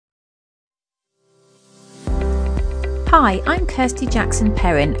Hi, I'm Kirsty Jackson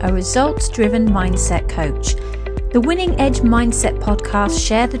Perrin, a results-driven mindset coach. The Winning Edge Mindset podcast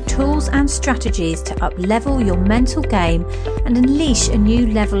share the tools and strategies to up-level your mental game and unleash a new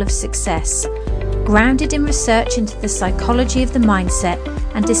level of success. Grounded in research into the psychology of the mindset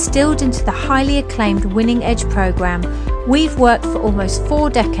and distilled into the highly acclaimed Winning Edge program, we've worked for almost 4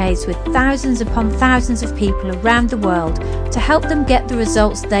 decades with thousands upon thousands of people around the world to help them get the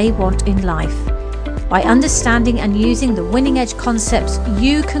results they want in life. By understanding and using the Winning Edge concepts,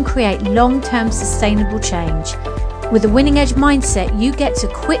 you can create long-term sustainable change. With a Winning Edge mindset, you get to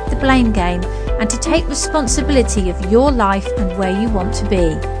quit the blame game and to take responsibility of your life and where you want to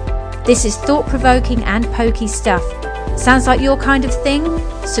be. This is thought-provoking and pokey stuff. Sounds like your kind of thing?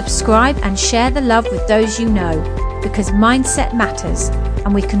 Subscribe and share the love with those you know, because mindset matters,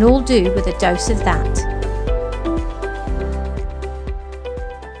 and we can all do with a dose of that.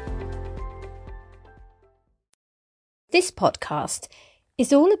 This podcast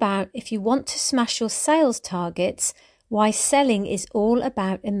is all about if you want to smash your sales targets, why selling is all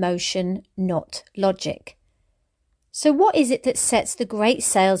about emotion, not logic. So what is it that sets the great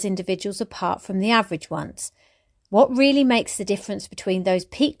sales individuals apart from the average ones? What really makes the difference between those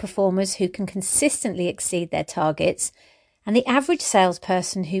peak performers who can consistently exceed their targets and the average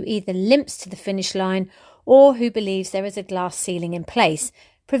salesperson who either limps to the finish line or who believes there is a glass ceiling in place,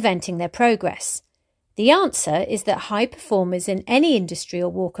 preventing their progress? The answer is that high performers in any industry or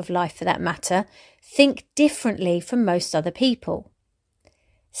walk of life for that matter think differently from most other people.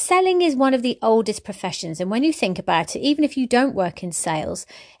 Selling is one of the oldest professions, and when you think about it, even if you don't work in sales,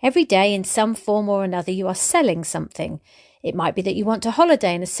 every day in some form or another you are selling something. It might be that you want to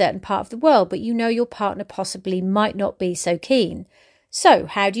holiday in a certain part of the world, but you know your partner possibly might not be so keen. So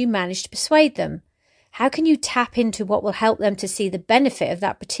how do you manage to persuade them? How can you tap into what will help them to see the benefit of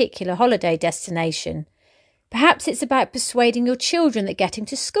that particular holiday destination? Perhaps it's about persuading your children that getting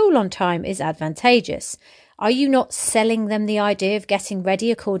to school on time is advantageous. Are you not selling them the idea of getting ready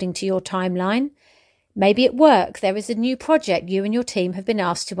according to your timeline? Maybe at work there is a new project you and your team have been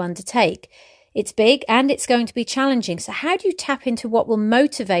asked to undertake. It's big and it's going to be challenging, so how do you tap into what will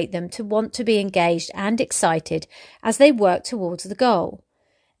motivate them to want to be engaged and excited as they work towards the goal?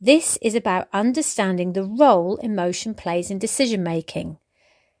 This is about understanding the role emotion plays in decision making.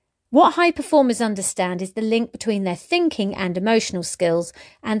 What high performers understand is the link between their thinking and emotional skills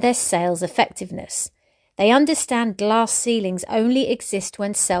and their sales effectiveness. They understand glass ceilings only exist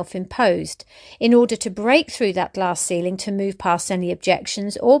when self-imposed. In order to break through that glass ceiling to move past any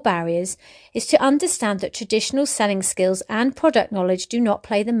objections or barriers is to understand that traditional selling skills and product knowledge do not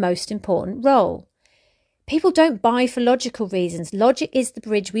play the most important role. People don't buy for logical reasons. Logic is the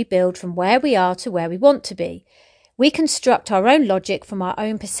bridge we build from where we are to where we want to be. We construct our own logic from our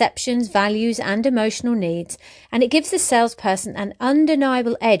own perceptions, values, and emotional needs, and it gives the salesperson an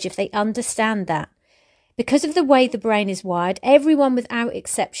undeniable edge if they understand that. Because of the way the brain is wired, everyone without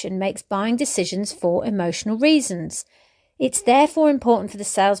exception makes buying decisions for emotional reasons. It's therefore important for the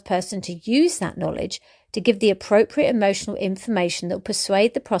salesperson to use that knowledge to give the appropriate emotional information that will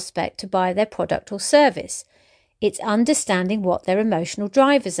persuade the prospect to buy their product or service. It's understanding what their emotional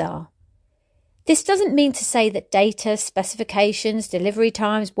drivers are. This doesn't mean to say that data, specifications, delivery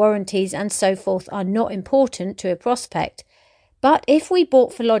times, warranties, and so forth are not important to a prospect. But if we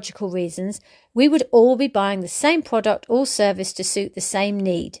bought for logical reasons, we would all be buying the same product or service to suit the same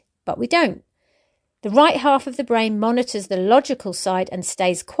need. But we don't. The right half of the brain monitors the logical side and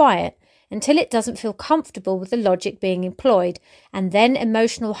stays quiet until it doesn't feel comfortable with the logic being employed, and then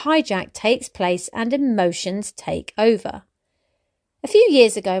emotional hijack takes place and emotions take over. A few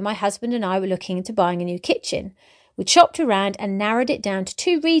years ago, my husband and I were looking into buying a new kitchen. We shopped around and narrowed it down to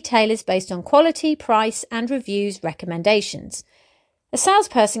 2 retailers based on quality, price, and reviews recommendations. A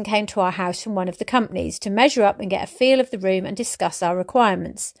salesperson came to our house from one of the companies to measure up and get a feel of the room and discuss our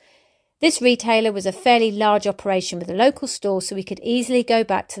requirements. This retailer was a fairly large operation with a local store, so we could easily go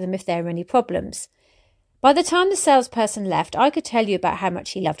back to them if there were any problems. By the time the salesperson left, I could tell you about how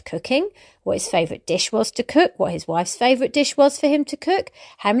much he loved cooking, what his favourite dish was to cook, what his wife's favourite dish was for him to cook,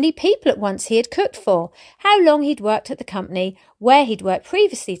 how many people at once he had cooked for, how long he'd worked at the company, where he'd worked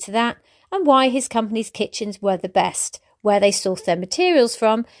previously to that, and why his company's kitchens were the best, where they sourced their materials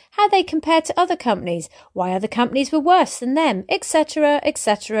from, how they compared to other companies, why other companies were worse than them, etc.,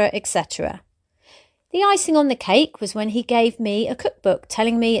 etc., etc. The icing on the cake was when he gave me a cookbook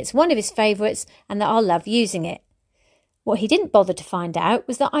telling me it's one of his favourites and that I'll love using it. What he didn't bother to find out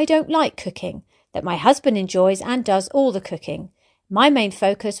was that I don't like cooking, that my husband enjoys and does all the cooking. My main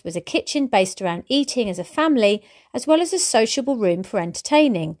focus was a kitchen based around eating as a family, as well as a sociable room for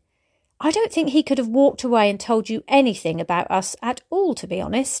entertaining. I don't think he could have walked away and told you anything about us at all, to be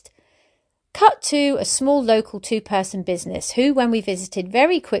honest. Cut to a small local 2-person business who, when we visited,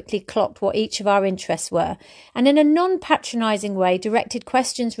 very quickly clocked what each of our interests were and in a non-patronising way directed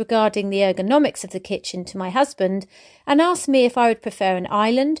questions regarding the ergonomics of the kitchen to my husband and asked me if I would prefer an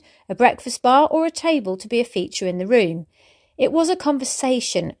island, a breakfast bar or a table to be a feature in the room. It was a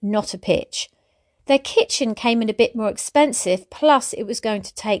conversation, not a pitch. Their kitchen came in a bit more expensive, plus it was going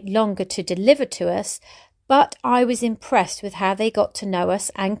to take longer to deliver to us, but I was impressed with how they got to know us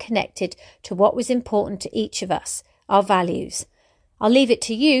and connected to what was important to each of us, our values. I'll leave it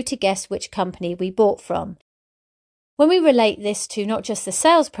to you to guess which company we bought from. When we relate this to not just the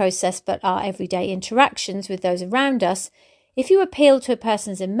sales process but our everyday interactions with those around us, if you appeal to a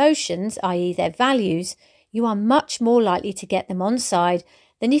person's emotions, i.e. their values, you are much more likely to get them on side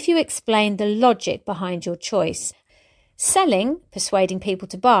than if you explain the logic behind your choice. Selling, persuading people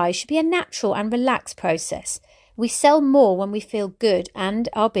to buy, should be a natural and relaxed process. We sell more when we feel good and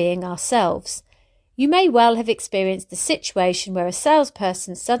are being ourselves. You may well have experienced a situation where a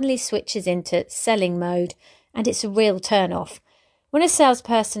salesperson suddenly switches into selling mode, and it's a real turn-off. When a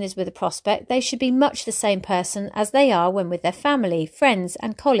salesperson is with a prospect, they should be much the same person as they are when with their family, friends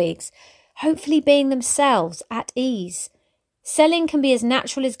and colleagues, hopefully being themselves, at ease. Selling can be as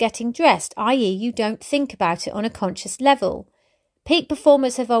natural as getting dressed, i.e. you don't think about it on a conscious level. Peak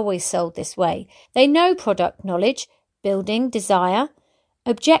performers have always sold this way. They know product knowledge, building, desire,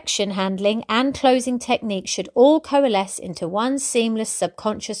 objection handling and closing techniques should all coalesce into one seamless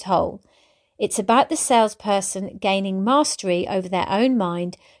subconscious whole. It's about the salesperson gaining mastery over their own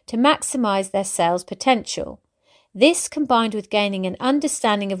mind to maximise their sales potential. This, combined with gaining an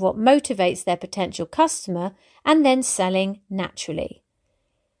understanding of what motivates their potential customer and then selling naturally.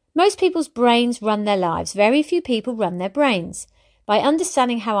 Most people's brains run their lives. Very few people run their brains. By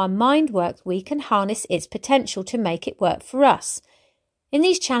understanding how our mind works, we can harness its potential to make it work for us. In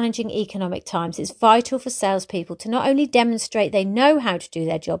these challenging economic times, it's vital for salespeople to not only demonstrate they know how to do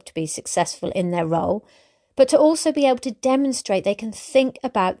their job to be successful in their role, but to also be able to demonstrate they can think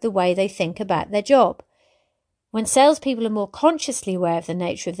about the way they think about their job. When salespeople are more consciously aware of the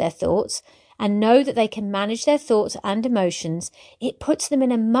nature of their thoughts and know that they can manage their thoughts and emotions, it puts them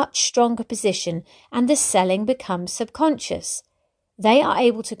in a much stronger position and the selling becomes subconscious. They are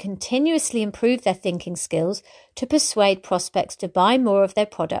able to continuously improve their thinking skills to persuade prospects to buy more of their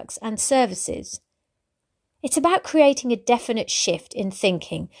products and services. It's about creating a definite shift in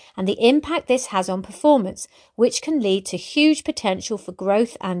thinking and the impact this has on performance, which can lead to huge potential for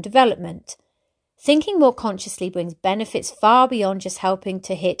growth and development. Thinking more consciously brings benefits far beyond just helping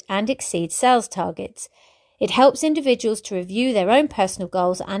to hit and exceed sales targets. It helps individuals to review their own personal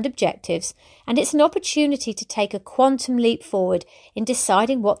goals and objectives, and it's an opportunity to take a quantum leap forward in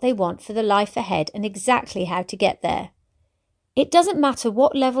deciding what they want for the life ahead and exactly how to get there. It doesn't matter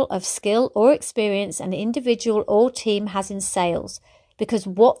what level of skill or experience an individual or team has in sales, because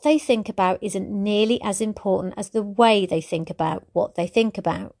what they think about isn't nearly as important as the way they think about what they think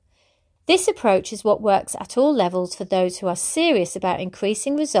about. This approach is what works at all levels for those who are serious about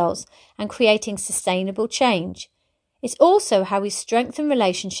increasing results and creating sustainable change. It's also how we strengthen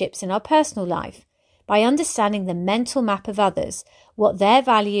relationships in our personal life, by understanding the mental map of others, what their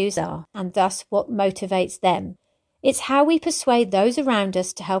values are, and thus what motivates them. It's how we persuade those around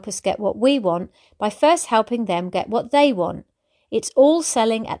us to help us get what we want by first helping them get what they want. It's all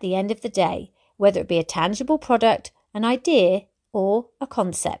selling at the end of the day, whether it be a tangible product, an idea, or a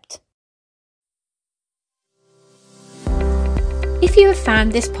concept. If you have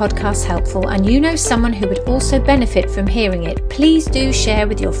found this podcast helpful and you know someone who would also benefit from hearing it, please do share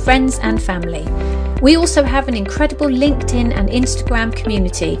with your friends and family. We also have an incredible LinkedIn and Instagram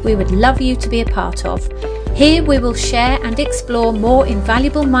community we would love you to be a part of. Here we will share and explore more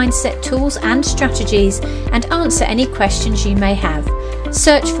invaluable mindset tools and strategies and answer any questions you may have.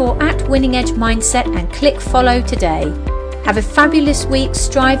 Search for @WinningEdgeMindset and click follow today. Have a fabulous week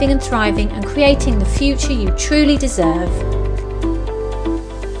striving and thriving and creating the future you truly deserve.